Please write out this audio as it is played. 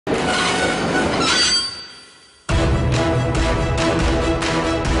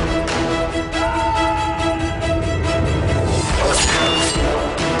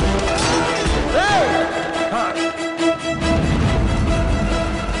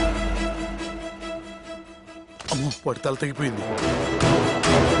వాడి తల తెగిపోయింది.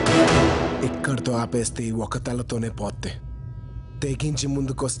 ఇక్కడితో ఆపేస్తే ఒక తలతోనే పోతే, తెగించి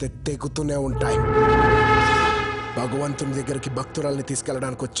ముందుకొస్తే తెగుతూనే ఉంటాయి. భగవంతుని దగ్గరికి భక్తురాల్ని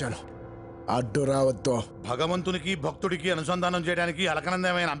తీసుకెళ్ళడానికి వచ్చాను, అడ్డు రావద్దు. భగవంతునికి భక్తుడికి అనుసంధానం చేయడానికి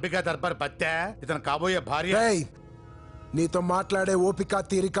అలకనందమైన అంబికా దర్బార్ పత్తే ఇతను కాబోయే భార్య. నీతో మాట్లాడే ఓపిక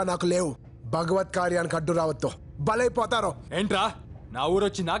తీరిక నాకు లేవు. భగవత్ కార్యానికి అడ్డు రావద్దు, బలైపోతారు. ఏంట్రా నా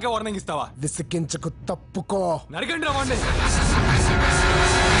ఊరొచ్చి నాకే వార్నింగ్ ఇస్తావా? విసికించకు, తప్పుకో. నరకండి రా వాణ్ణి.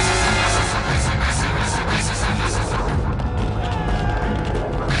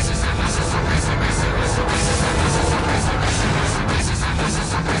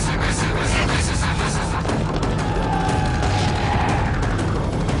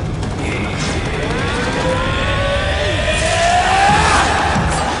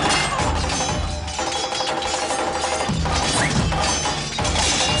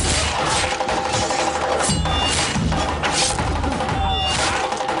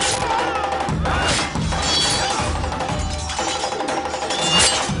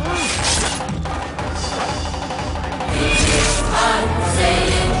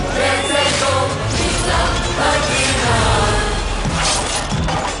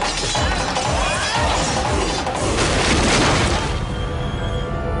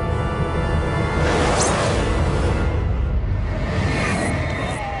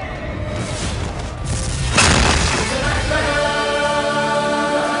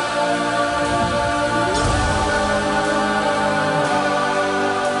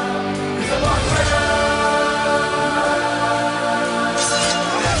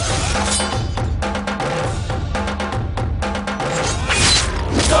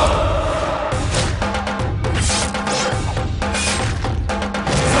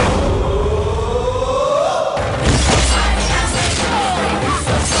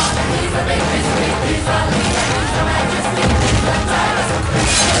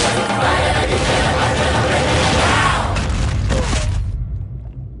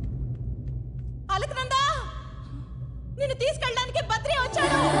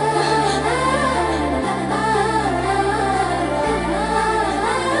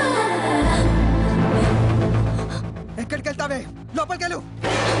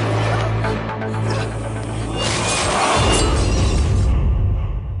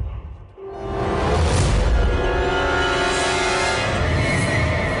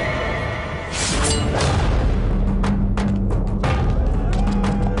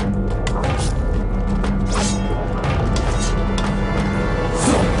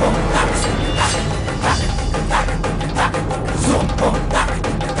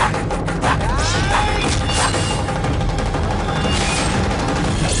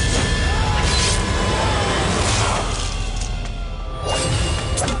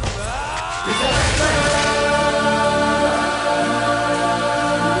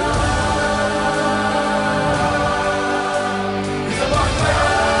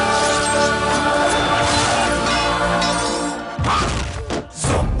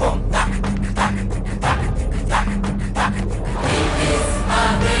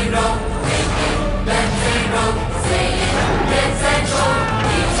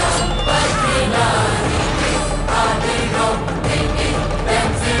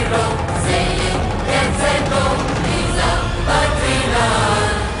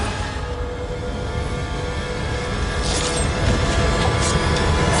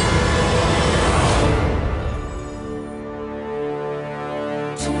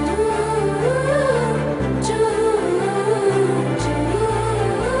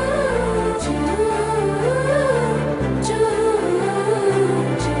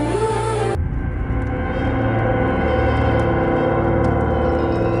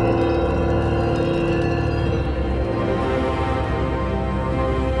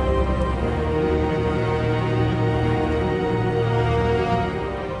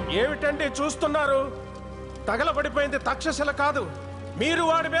 చూస్తున్నారు? తగలబడిపోయింది తక్షశిల కాదు, మీరు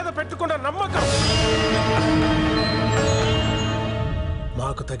వాడి మీద పెట్టుకున్న నమ్మకం.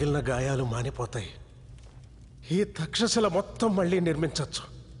 మాకు తగిలిన గాయాలు మానిపోతాయి. ఈ తక్షశిల మొత్తం మళ్ళీ నిర్మించవచ్చు.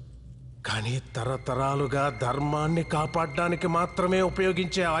 కానీ తరతరాలుగా ధర్మాన్ని కాపాడడానికి మాత్రమే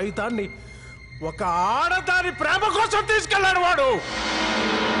ఉపయోగించే ఆయుధాన్ని ఒక ఆడదాని ప్రేమ కోసం తీసుకెళ్లాడు వాడు.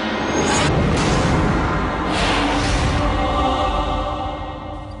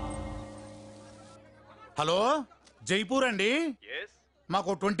 హలో, జైపూర్ అండి. మాకు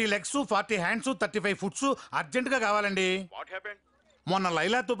 20 legs, 40 hands, 35 foot అర్జెంట్ గా కావాలండి. మొన్న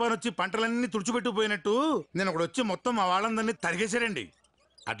లైలా తుఫాన్ వచ్చి పంటలన్నీ తుడిచిపెట్టుకుపోయినట్టు నేను ఒకడు వచ్చి మొత్తం మా వాళ్ళందరినీ తరిగేశారండి.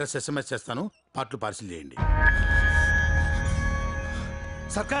 అడ్రస్ SMS చేస్తాను, పార్ట్లు పార్సిల్ చేయండి.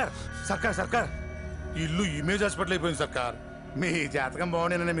 సర్కార్ సర్కార్ సర్కార్ ఇల్లు ఇమేజ్ హాస్పిటల్ అయిపోయింది సర్కార్. మీ జాతకం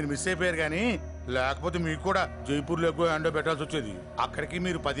బాగుండేనని మీరు మిస్ అయిపోయారు కానీ లేకపోతే మీకు కూడా జైపూర్ లో ఎండో పెట్టాల్సి వచ్చేది. అక్కడికి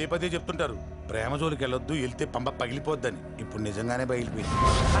మీరు పదే పదే చెప్తుంటారు ప్రేమ జోలికి వెళ్ళొద్దు, వెళ్తే పంప పగిలిపోద్దని. ఇప్పుడు నిజంగానే పగిలిపోయింది.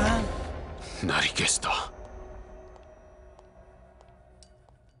 నరికేస్తా.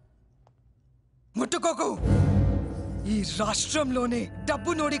 ముట్టుకోకు. ఈ రాష్ట్రంలోనే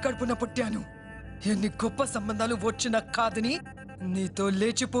డబ్బు నోడి కడుపున పుట్టాను. ఎన్ని గొప్ప సంబంధాలు వచ్చినా కాదని నీతో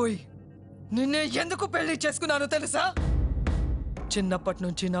లేచిపోయి నిన్నే ఎందుకు పెళ్లి చేసుకున్నాను తెలుసా? చిన్నప్పటి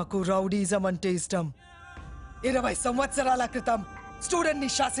నుంచి నాకు రౌడీజం అంటే ఇష్టం. 20 సంవత్సరాల క్రితం స్టూడెంట్ ని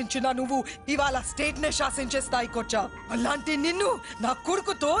శాసించిన నువ్వు ఇవాళ స్టేట్ నే శాసించే స్థాయికొచ్చా. అలాంటి నిన్ను నా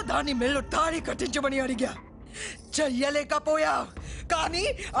కొడుకుతో దాని మెళ్ళు తాళి కట్టించమని అడిగా, చెయ్యలేకపోయా. కానీ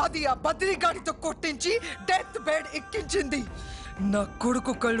అది ఆ బద్రిగాడితో కొట్టించి డెత్ బెడ్ ఎక్కించింది. నా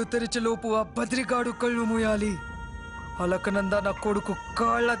కొడుకు కళ్ళు తెరిచేలోపు ఆ బద్రిగాడు కళ్ళు మూయాలి. అలకనంద నా కొడుకు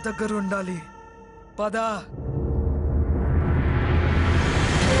కాళ్ళ దగ్గర ఉండాలి. పదా.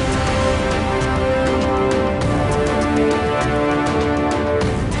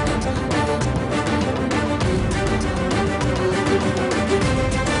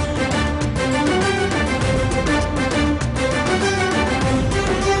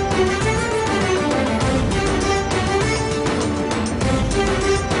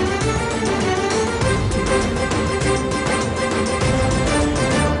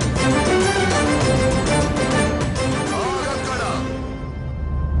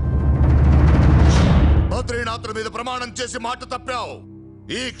 మీద ప్రమాణం చేసి మాట తప్పావు.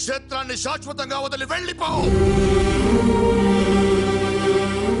 ఈ క్షేత్రాన్ని శాశ్వతంగా వదిలి వెళ్ళిపోవు.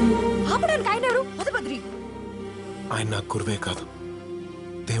 ఆయన నా గురువే కాదు,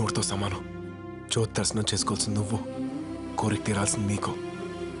 దేవుడితో సమానం. జ్యోతి దర్శనం చేసుకోవాల్సింది నువ్వు, కోరిక తీరాల్సింది నీకు.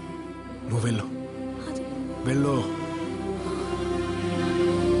 నువ్వు వెళ్ళు, వెళ్ళు.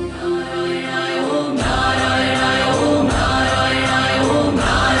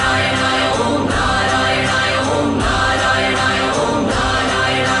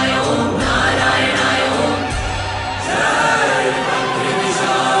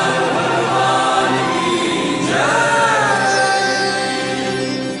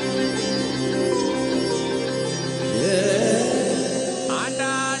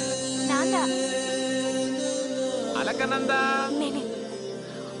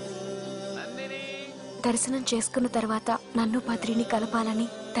 దర్శనం చేసుకున్న తర్వాత నన్ను బద్రిని కలపాలని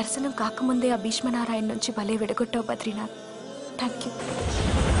దర్శనం కాకముందే ఆ భీష్మనారాయణ నుంచి భలే విడగొట్టావు బద్రీనాథ్. Thank you.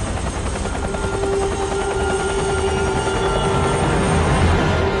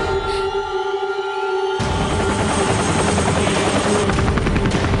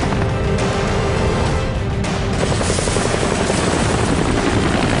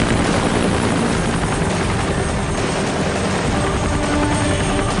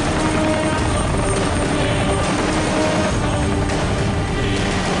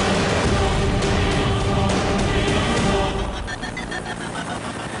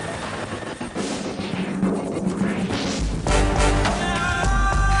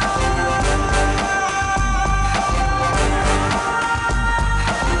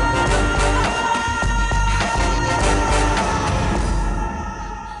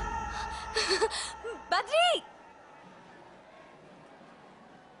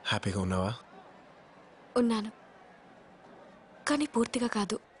 హ్యాపీగా ఉన్నావా? ఉన్నాను, కానీ పూర్తిగా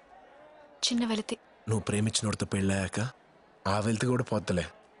కాదు. చిన్న వెలితి. నువ్వు ప్రేమించినోడితో పెళ్ళాక ఆ వెలితి కూడా పోతలే.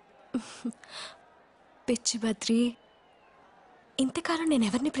 పిచ్చి బద్రి, ఇంతకాలం నేను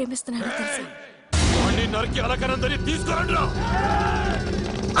ఎవరిని ప్రేమిస్తున్నానో తెలుసా?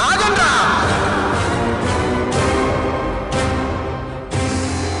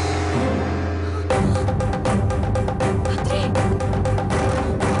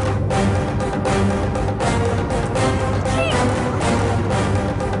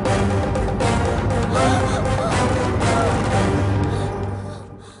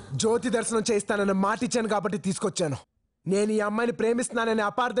 జ్యోతి దర్శనం చేయిస్తానని మాటిచ్చాను కాబట్టి తీసుకొచ్చాను. నేను ఈ అమ్మాయిని ప్రేమిస్తున్నానని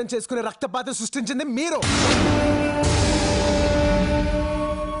అపార్థం చేసుకునే రక్తపాతం సృష్టించింది మీరు.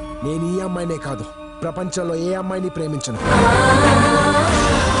 నేను ఈ అమ్మాయినే కాదు, ప్రపంచంలో ఏ అమ్మాయిని ప్రేమించను.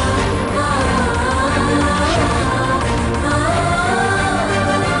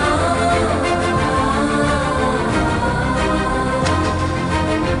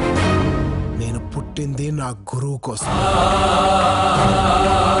 నేను పుట్టింది నా గురువు కోసం.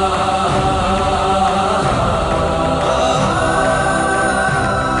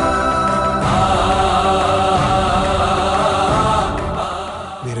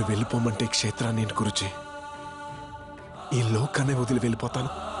 మీరు వెళ్ళిపోమంటే క్షేత్రాన్ని గురుజీ, ఈ లోకాన్ని వదిలి వెళ్ళిపోతాను.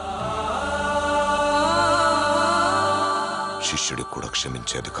 శిష్యుడికి కూడా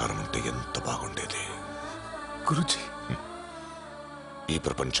క్షమించే అధికారం ఉంటే ఎంత బాగుండేది. గురుజీ ఈ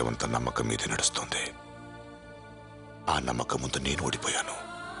ప్రపంచమంతా నమ్మకం మీదే నడుస్తుంది. ఆ నమ్మకం ముందు నేను ఓడిపోయాను,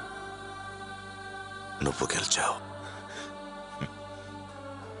 నువ్వు గెలిచావు.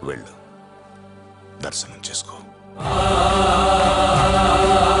 వెళ్ళు, దర్శనం చేసుకో.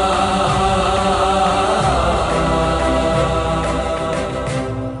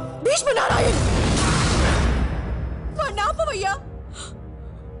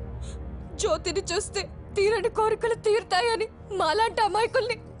 జ్యోతిని చూస్తే తీరని కోరికలు తీరుతాయని మాలాంటి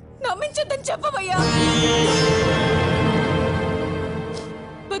అమాయకుల్ని నమ్మించద్దని చెప్పవయ్యా.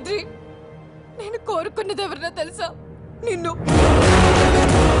 బద్రి, నేను కోరుకున్నది ఎవరినో తెలుసా? నిన్ను.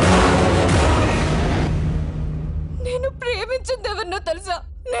 నేను ప్రేమించింది ఎవరినో తెలుసా?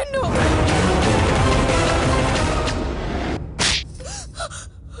 నిన్ను.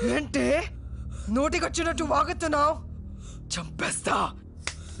 ఏంటే నోటికొచ్చినట్టు వాగుతున్నావు? చంపేస్తా.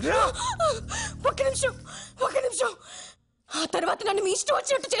 ఒక నిమిషం. ఆ తర్వాత నన్ను మీ ఇష్టం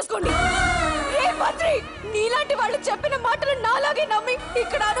వచ్చినట్టు చేసుకోండి. ఏ మంత్రి, నీలాంటి వాళ్ళు చెప్పిన మాటలు నాలాగే నమ్మి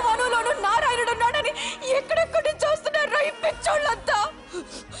ఇక్కడ అనుమానంలోనూ నారాయణుడు ఉన్నాడని ఎక్కడెక్కడి చూస్తున్నారు ఈ పిచ్చోళ్ళంతా.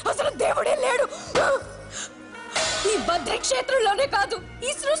 అసలు దేవుడే లేడు. ఈ భద్రి క్షేత్రంలోనే కాదు,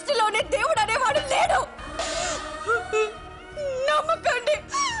 ఈ సృష్టిలోనే దేవుడు అనేవాడు లేడు. నమ్మకండి,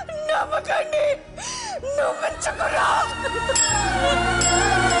 నమ్మించుకురా.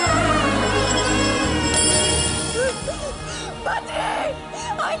 Badri!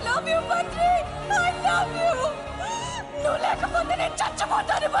 I love you, Badri! I love you! నువ్వు లేకపోతే నేను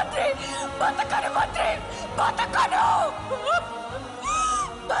చచ్చిపోతాను Badri! బతకను Badri! బతకను!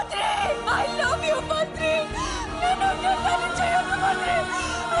 Badri! I love you, Badri! నేను నిన్ను చేయను Badri!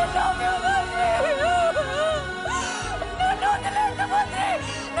 I love you, Badri! నన్ను వదిలేయద్దు Badri!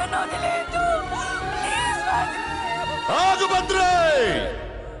 నన్ను వదిలేయద్దు! Please, Badri! ఆగు Badri!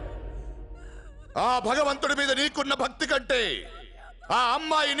 ఆ భగవంతుడి మీద నీకున్న భక్తి కంటే ఆ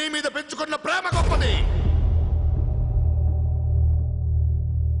అమ్మాయి నీ మీద పెంచుకున్న ప్రేమ గొప్పది.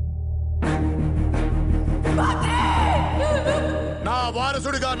 నా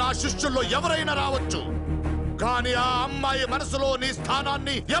వారసుడిగా నా శిష్యుల్లో ఎవరైనా రావచ్చు, కానీ ఆ అమ్మాయి మనసులో నీ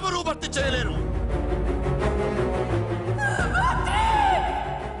స్థానాన్ని ఎవరూ భర్తీ చేయలేరు.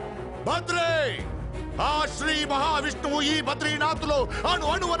 భద్రే, ఆ శ్రీ మహావిష్ణువు ఈ బద్రీనాథ్లో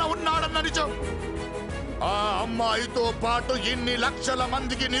అణువణ ఉన్నాడన్న నిజం ఆ అమ్మాయితో పాటు ఇన్ని లక్షల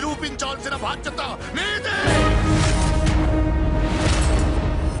మందికి నిరూపించాల్సిన బాధ్యత నీదే.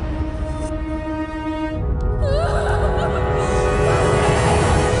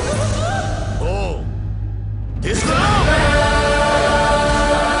 ఓ తీసుకురా.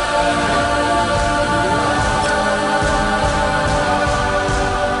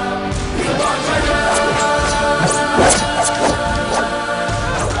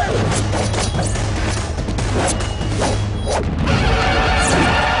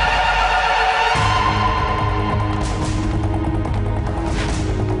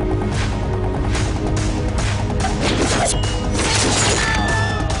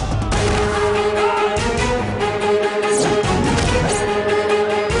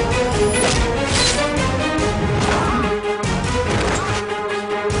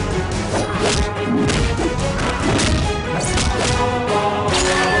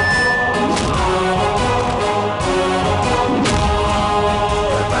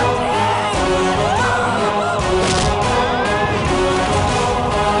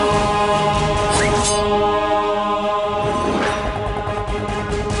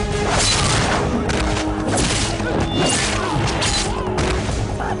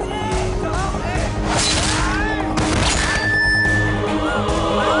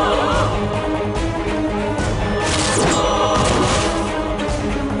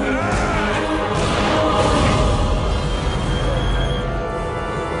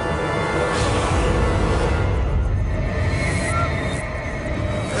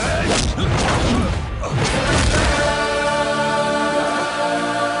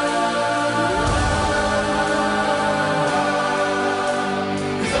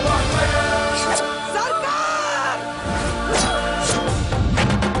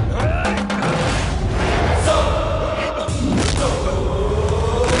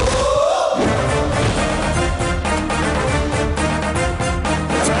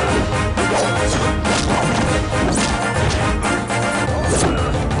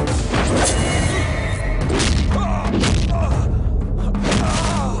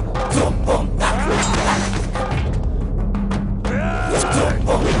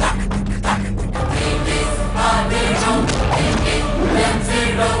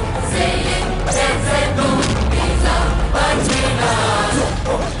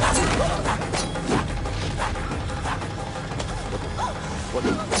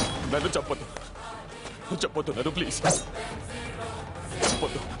 చెప్పొద్దు నన్ను ప్లీజ్,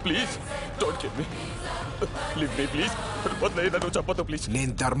 చెప్పొద్దు please, don't kill me, live me please, వదిలేయ్ నన్ను, చెప్పొద్దు ప్లీజ్.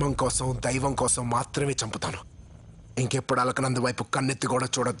 నేను ధర్మం కోసం దైవం కోసం మాత్రమే చంపుతాను. ఇంకెప్పుడు అలకనంద వైపు కన్నెత్తి కూడా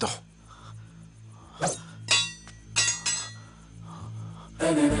చూడొద్దు.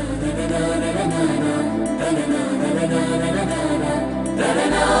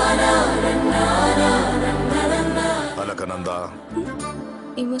 అలకనంద,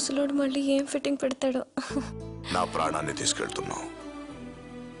 ఈ ముసలోడు మళ్ళీ ఏం ఫిట్టింగ్ పెడతాడో. నా ప్రాణాన్ని తీసుకెళ్తున్నావు.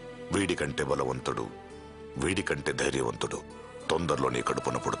 వీడికంటే బలవంతుడు, వీడికంటే ధైర్యవంతుడు తొందరలో నీ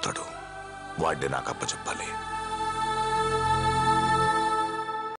కడుపున పుడతాడు. వాడిని నాకు అప్పచెప్పాలి.